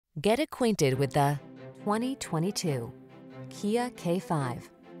Get acquainted with the 2022 Kia K5.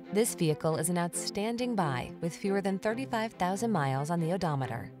 This vehicle is an outstanding buy with fewer than 35,000 miles on the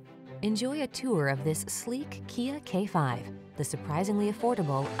odometer. Enjoy a tour of this sleek Kia K5, the surprisingly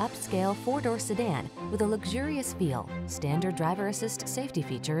affordable upscale four-door sedan with a luxurious feel, standard driver assist safety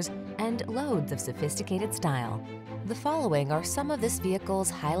features, and loads of sophisticated style. The following are some of this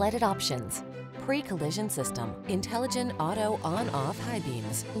vehicle's highlighted options: pre-collision system, intelligent auto on-off high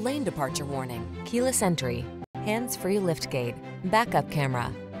beams, lane departure warning, keyless entry, hands-free liftgate, backup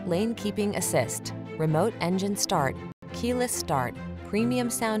camera, lane keeping assist, remote engine start, keyless start, premium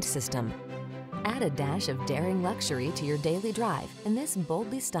sound system. Add a dash of daring luxury to your daily drive in this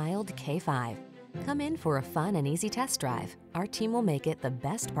boldly styled K5. Come in for a fun and easy test drive. Our team will make it the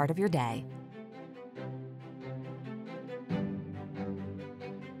best part of your day.